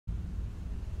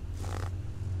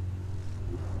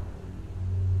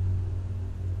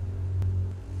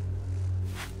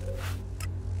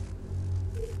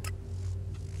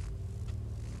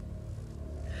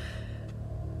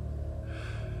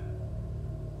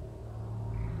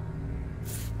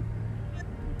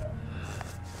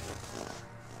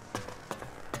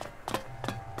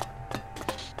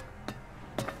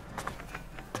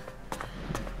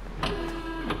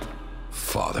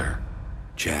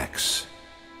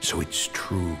So it's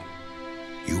true.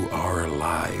 You are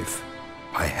alive.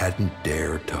 I hadn't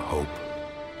dared to hope.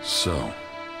 So,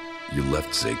 you left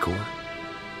Zakor?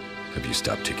 Have you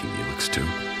stopped taking Elex too?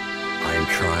 I'm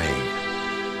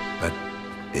trying, but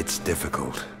it's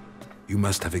difficult. You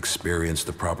must have experienced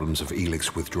the problems of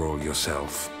Elex withdrawal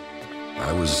yourself.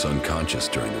 I was unconscious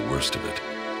during the worst of it.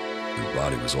 My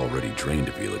body was already drained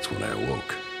of Elex when I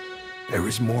awoke. There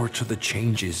is more to the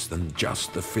changes than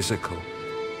just the physical.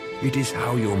 It is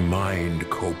how your mind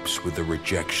copes with the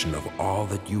rejection of all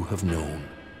that you have known,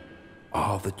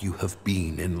 all that you have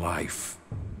been in life.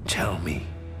 Tell me,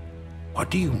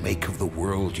 what do you make of the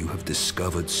world you have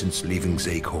discovered since leaving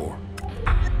Zakor?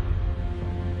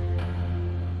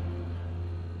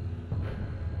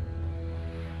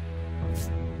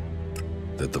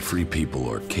 That the free people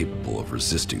are capable of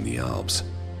resisting the Albs.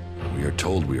 We are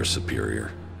told we are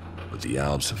superior, but the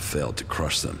Albs have failed to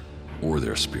crush them, or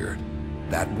their spirit.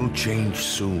 That will change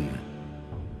soon.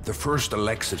 The first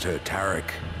Alexitor,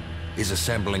 Tarek, is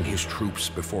assembling his troops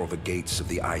before the gates of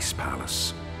the Ice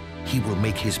Palace. He will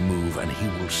make his move and he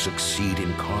will succeed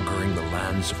in conquering the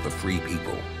lands of the free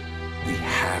people. We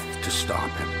have to stop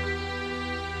him,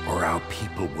 or our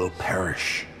people will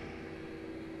perish.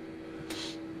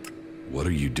 What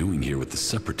are you doing here with the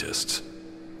Separatists?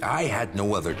 I had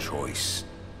no other choice.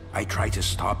 I tried to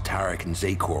stop Tarek in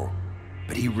Zakor,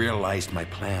 but he realized my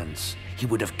plans. He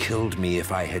would have killed me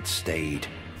if I had stayed.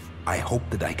 I hope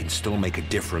that I can still make a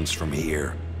difference from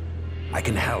here. I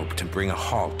can help to bring a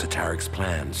halt to Tarek's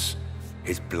plans.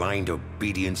 His blind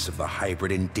obedience of the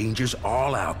hybrid endangers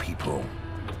all our people.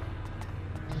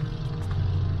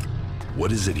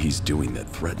 What is it he's doing that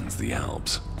threatens the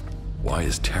Albs? Why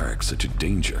is Tarek such a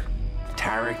danger?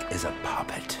 Tarek is a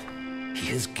puppet.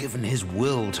 He has given his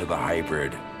will to the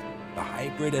hybrid. The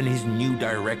hybrid and his new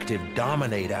directive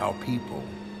dominate our people.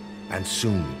 And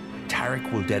soon,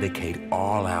 Tarek will dedicate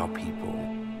all our people,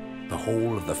 the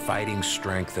whole of the fighting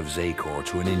strength of Zakor,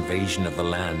 to an invasion of the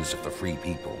lands of the free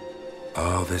people.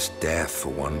 All this death for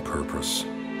one purpose.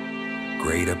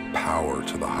 Greater power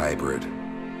to the hybrid.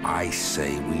 I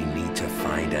say we need to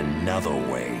find another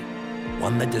way.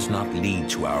 One that does not lead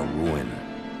to our ruin.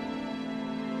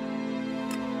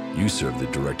 You served the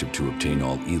directive to obtain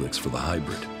all Elex for the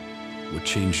hybrid. What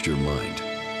changed your mind?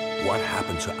 What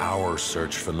happened to our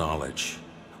search for knowledge?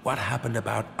 What happened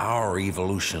about our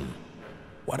evolution?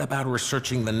 What about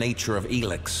researching the nature of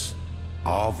Elex?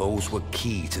 All those were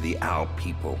key to the Alb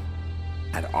people,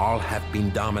 and all have been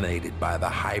dominated by the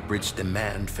hybrid's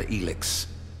demand for Elex.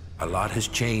 A lot has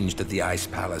changed at the Ice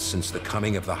Palace since the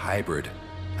coming of the hybrid,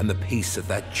 and the pace of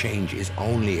that change is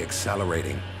only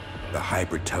accelerating. The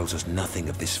hybrid tells us nothing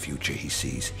of this future he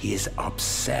sees. He is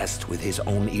obsessed with his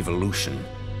own evolution,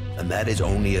 and that is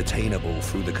only attainable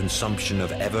through the consumption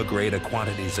of ever greater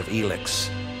quantities of Elex.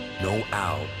 No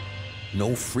Alb,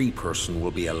 no free person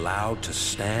will be allowed to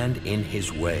stand in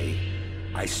his way.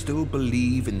 I still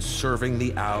believe in serving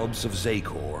the Albs of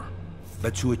Zakor,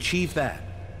 but to achieve that,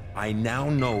 I now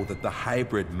know that the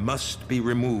hybrid must be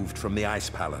removed from the Ice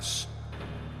Palace.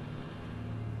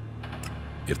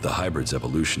 If the hybrid's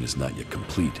evolution is not yet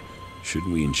complete,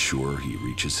 shouldn't we ensure he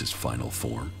reaches his final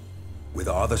form? With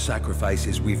all the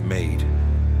sacrifices we've made,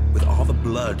 with all the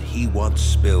blood he once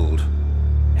spilled,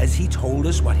 has he told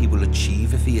us what he will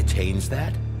achieve if he attains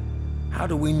that? How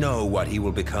do we know what he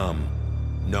will become?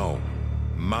 No,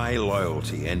 my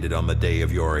loyalty ended on the day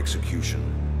of your execution.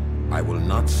 I will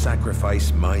not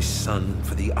sacrifice my son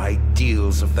for the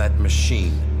ideals of that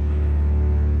machine.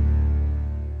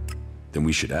 Then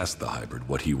we should ask the hybrid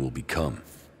what he will become.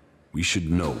 We should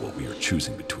know what we are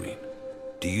choosing between.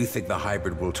 Do you think the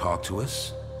hybrid will talk to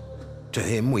us? To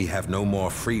him, we have no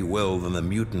more free will than the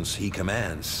mutants he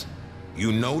commands.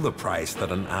 You know the price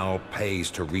that an Alb pays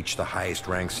to reach the highest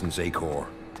ranks in Zakor.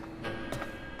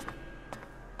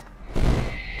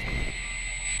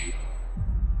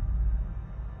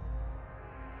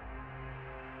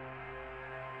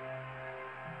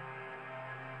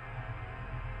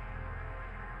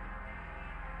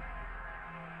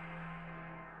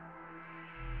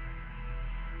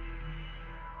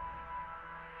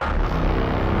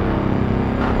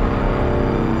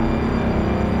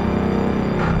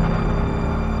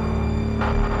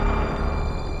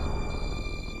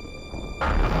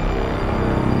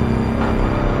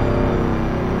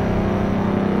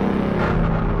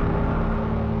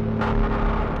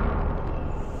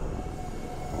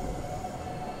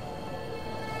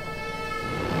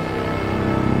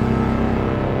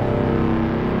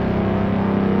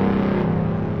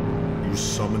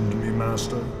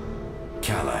 Master?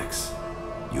 Calax,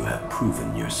 you have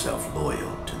proven yourself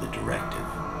loyal to the directive.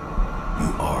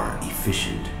 You are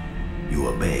efficient, You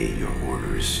obey your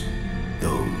orders.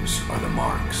 Those are the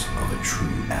marks of a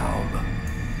true Alb.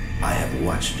 I have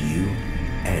watched you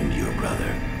and your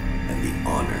brother, and the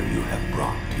honor you have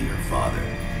brought to your father.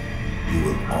 You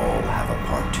will all have a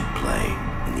part to play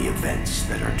in the events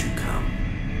that are to come.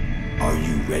 Are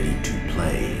you ready to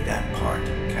play that part,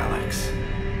 Calyx?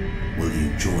 Will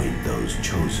you join those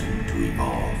chosen to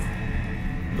evolve?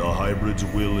 The hybrid's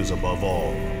will is above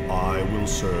all. I will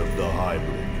serve the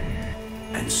hybrid.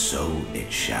 And so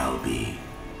it shall be.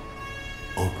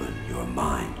 Open your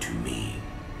mind to me,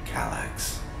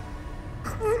 Calyx.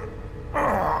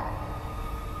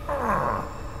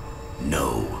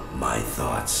 Know my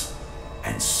thoughts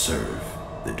and serve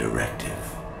the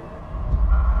directive.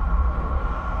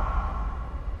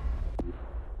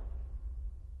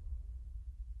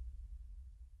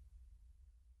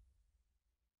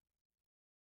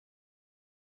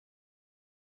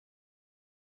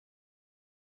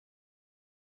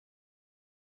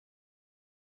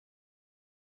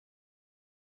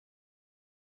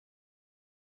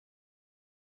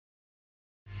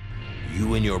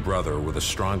 You and your brother were the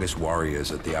strongest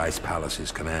warriors at the Ice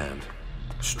Palace's command.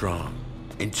 Strong,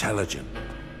 intelligent,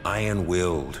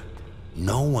 iron-willed.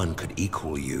 No one could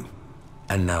equal you.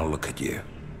 And now look at you.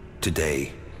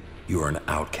 Today, you are an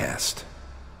outcast.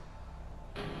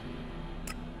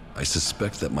 I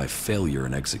suspect that my failure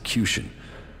in execution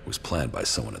was planned by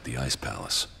someone at the Ice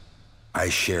Palace. I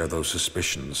share those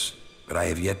suspicions, but I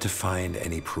have yet to find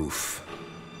any proof.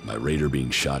 My raider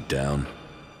being shot down,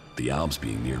 the Albs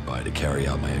being nearby to carry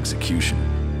out my execution.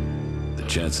 The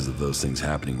chances of those things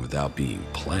happening without being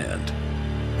planned.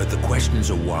 But the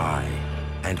questions are why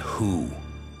and who.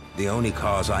 The only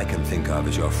cause I can think of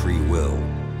is your free will.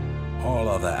 All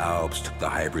other Albs took the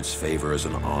hybrid's favor as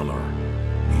an honor.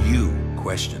 You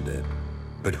questioned it.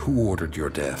 But who ordered your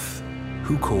death?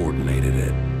 Who coordinated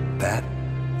it? That,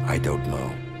 I don't know.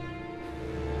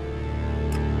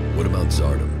 What about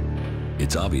Zardom?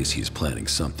 It's obvious he's planning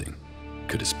something.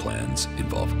 Could his plans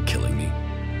involve killing me?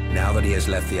 Now that he has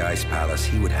left the Ice Palace,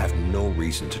 he would have no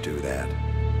reason to do that.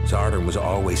 Zardom was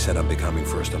always set on becoming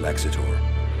First Alexitor.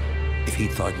 If he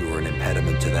thought you were an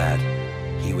impediment to that,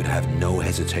 he would have no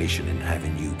hesitation in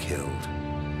having you killed.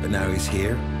 But now he's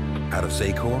here, out of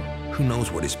Zakor, who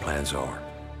knows what his plans are?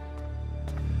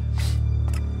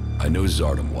 I know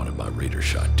Zardom wanted my raider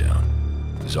shot down.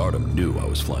 Zardom knew I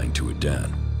was flying to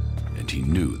Adan, and he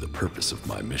knew the purpose of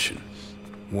my mission.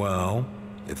 Well,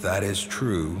 if that is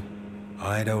true,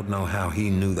 I don't know how he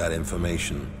knew that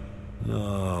information.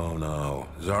 No.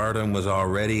 Zardom was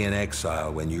already in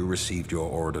exile when you received your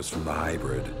orders from the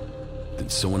hybrid. Then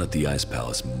someone at the Ice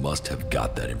Palace must have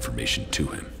got that information to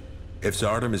him. If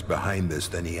Zardom is behind this,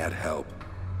 then he had help.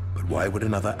 But why would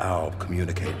another Alb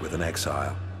communicate with an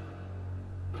exile?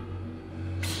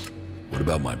 What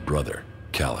about my brother,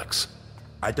 Calyx?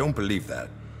 I don't believe that.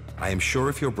 I am sure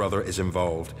if your brother is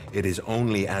involved, it is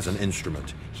only as an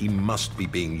instrument. He must be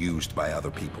being used by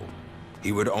other people.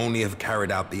 He would only have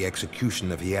carried out the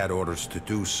execution if he had orders to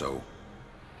do so.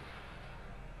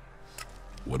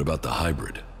 What about the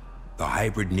hybrid? The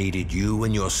hybrid needed you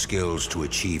and your skills to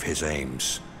achieve his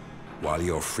aims. While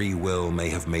your free will may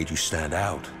have made you stand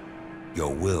out,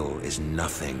 your will is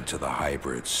nothing to the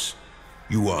hybrids.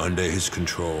 You were under his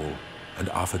control and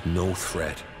offered no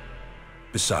threat.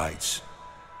 Besides,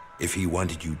 if he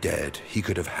wanted you dead, he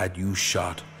could have had you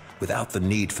shot without the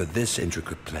need for this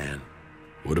intricate plan.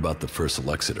 What about the First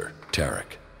Alexitor,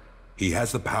 Tarek? He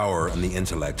has the power and the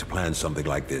intellect to plan something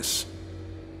like this.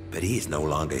 But he is no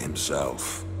longer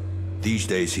himself. These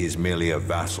days he is merely a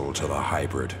vassal to the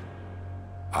hybrid.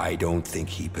 I don't think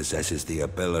he possesses the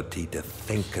ability to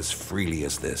think as freely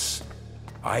as this.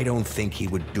 I don't think he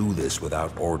would do this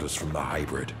without orders from the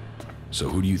hybrid. So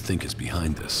who do you think is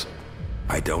behind this?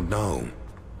 I don't know.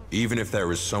 Even if there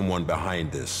is someone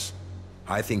behind this,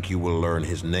 I think you will learn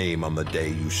his name on the day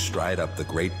you stride up the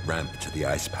great ramp to the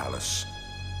Ice Palace.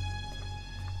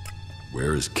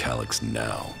 Where is Calyx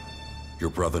now? Your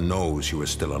brother knows you are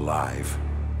still alive.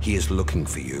 He is looking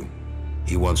for you.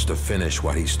 He wants to finish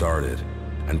what he started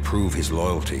and prove his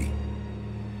loyalty.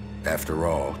 After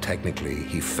all, technically,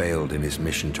 he failed in his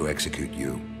mission to execute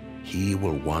you. He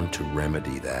will want to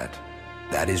remedy that.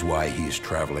 That is why he is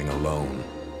traveling alone.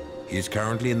 He is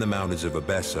currently in the mountains of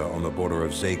Abessa on the border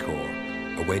of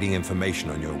Zakor, awaiting information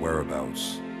on your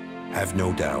whereabouts. Have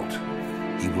no doubt,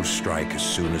 he will strike as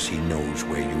soon as he knows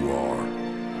where you are.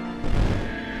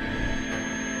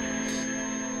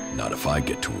 Not if I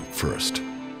get to him first.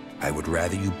 I would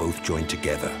rather you both join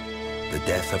together. The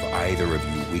death of either of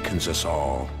you weakens us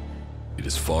all. It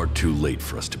is far too late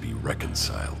for us to be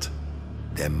reconciled.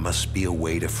 There must be a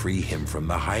way to free him from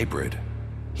the hybrid.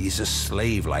 He's a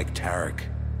slave like Tarek.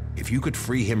 If you could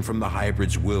free him from the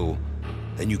hybrid's will,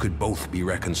 then you could both be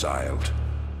reconciled.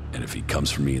 And if he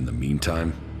comes for me in the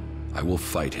meantime, I will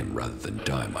fight him rather than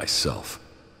die myself.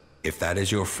 If that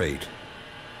is your fate.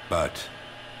 But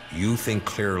you think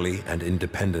clearly and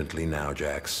independently now,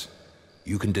 Jax.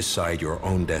 You can decide your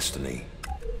own destiny.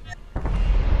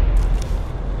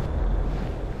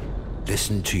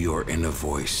 Listen to your inner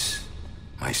voice,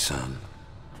 my son.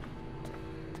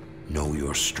 Know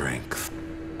your strength.